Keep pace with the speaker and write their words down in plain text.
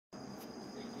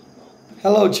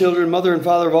Hello, children, mother and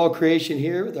father of all creation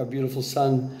here with our beautiful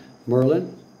son,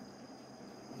 Merlin.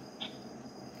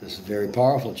 This is very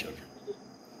powerful, children.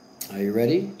 Are you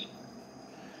ready?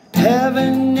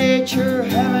 Heaven, nature,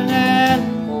 heaven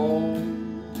and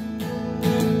home,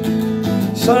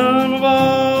 son of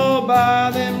all by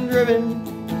them driven,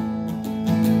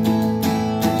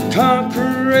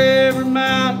 conquer every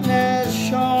mountain as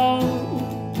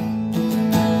shown,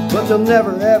 but they'll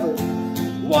never ever.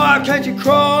 Why can't you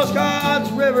cross God's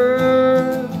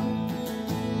river?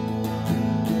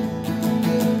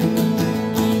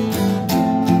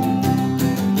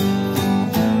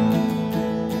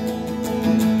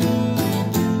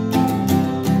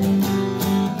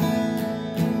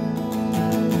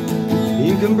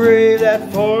 You can brave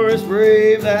that forest,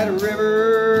 brave that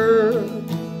river.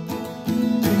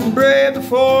 You can brave the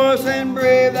forest and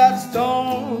brave that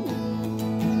storm.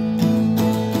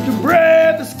 You can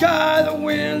brave the sky, the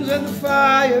winds, and the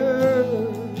fire.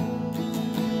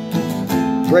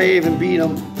 Brave and beat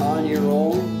them on your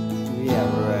own. Yeah,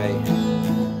 right.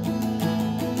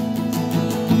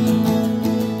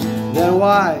 Then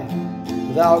why,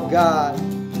 without God,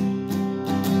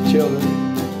 children,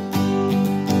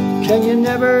 can you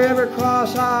never ever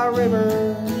cross our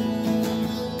river?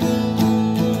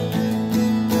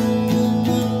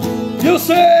 You'll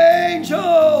say,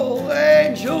 angel,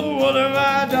 angel, what have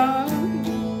I done?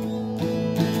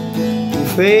 You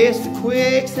faced the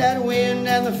quakes, that wind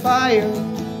and the fire.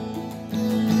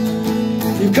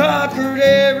 You conquered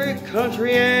every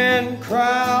country and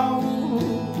crown.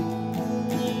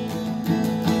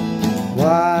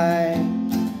 Why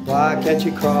can't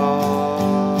you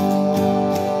cross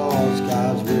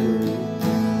God's river?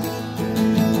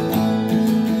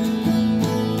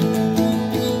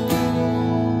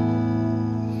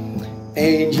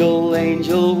 Angel,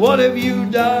 angel, what have you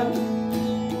done?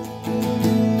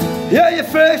 Yeah, you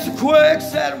faced the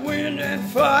quakes, that wind and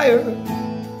fire.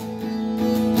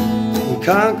 You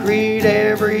concrete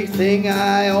everything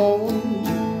I own.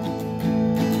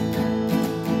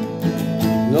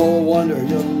 No wonder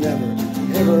you'll never,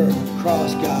 ever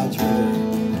cross God's river.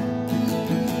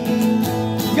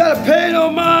 You gotta pay no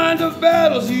mind of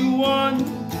battles you won.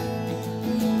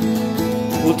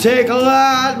 Will take a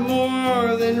lot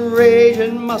more than rage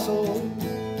and muscle.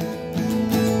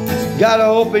 Gotta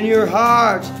open your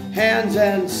hearts, hands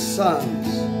and sons.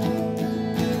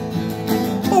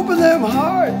 Open them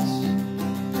hearts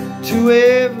to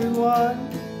everyone,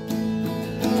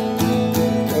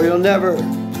 or you'll never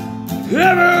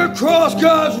cross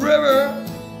God's river.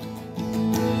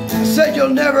 I said you'll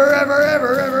never,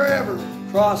 ever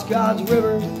cross God's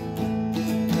river.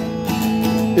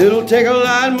 It'll take a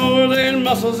lot more than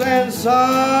muscles and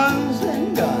sons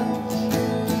and guns.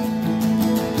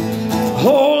 A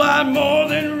whole lot more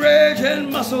than rage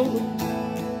and muscle.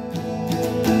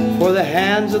 For the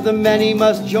hands of the many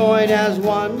must join as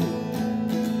one.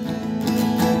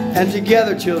 And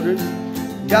together, children,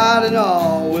 God and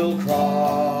all will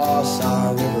cross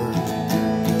our river.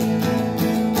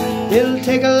 It'll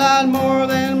take a lot more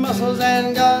than muscles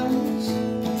and guns.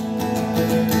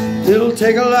 It'll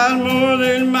take a lot more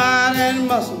than mind and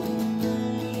muscle.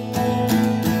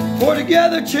 For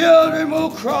together, children will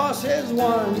cross as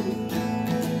one.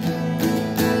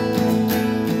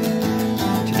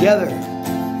 Together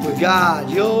with God,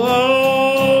 you'll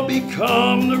all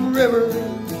become the river.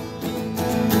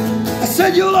 I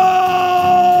said you'll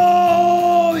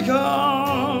all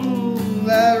become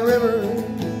that river.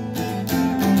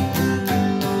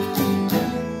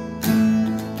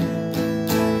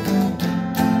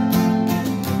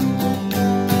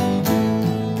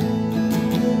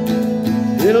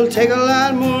 It'll take a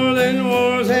lot more than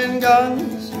wars and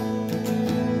guns.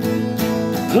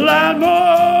 A lot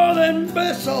more than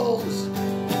missiles.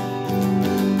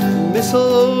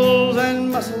 Missiles and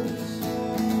muscles.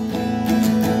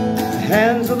 The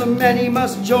hands of the many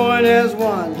must join as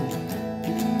one.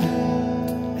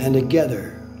 And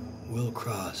together we'll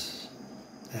cross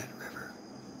that river.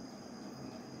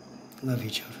 Love you,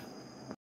 children.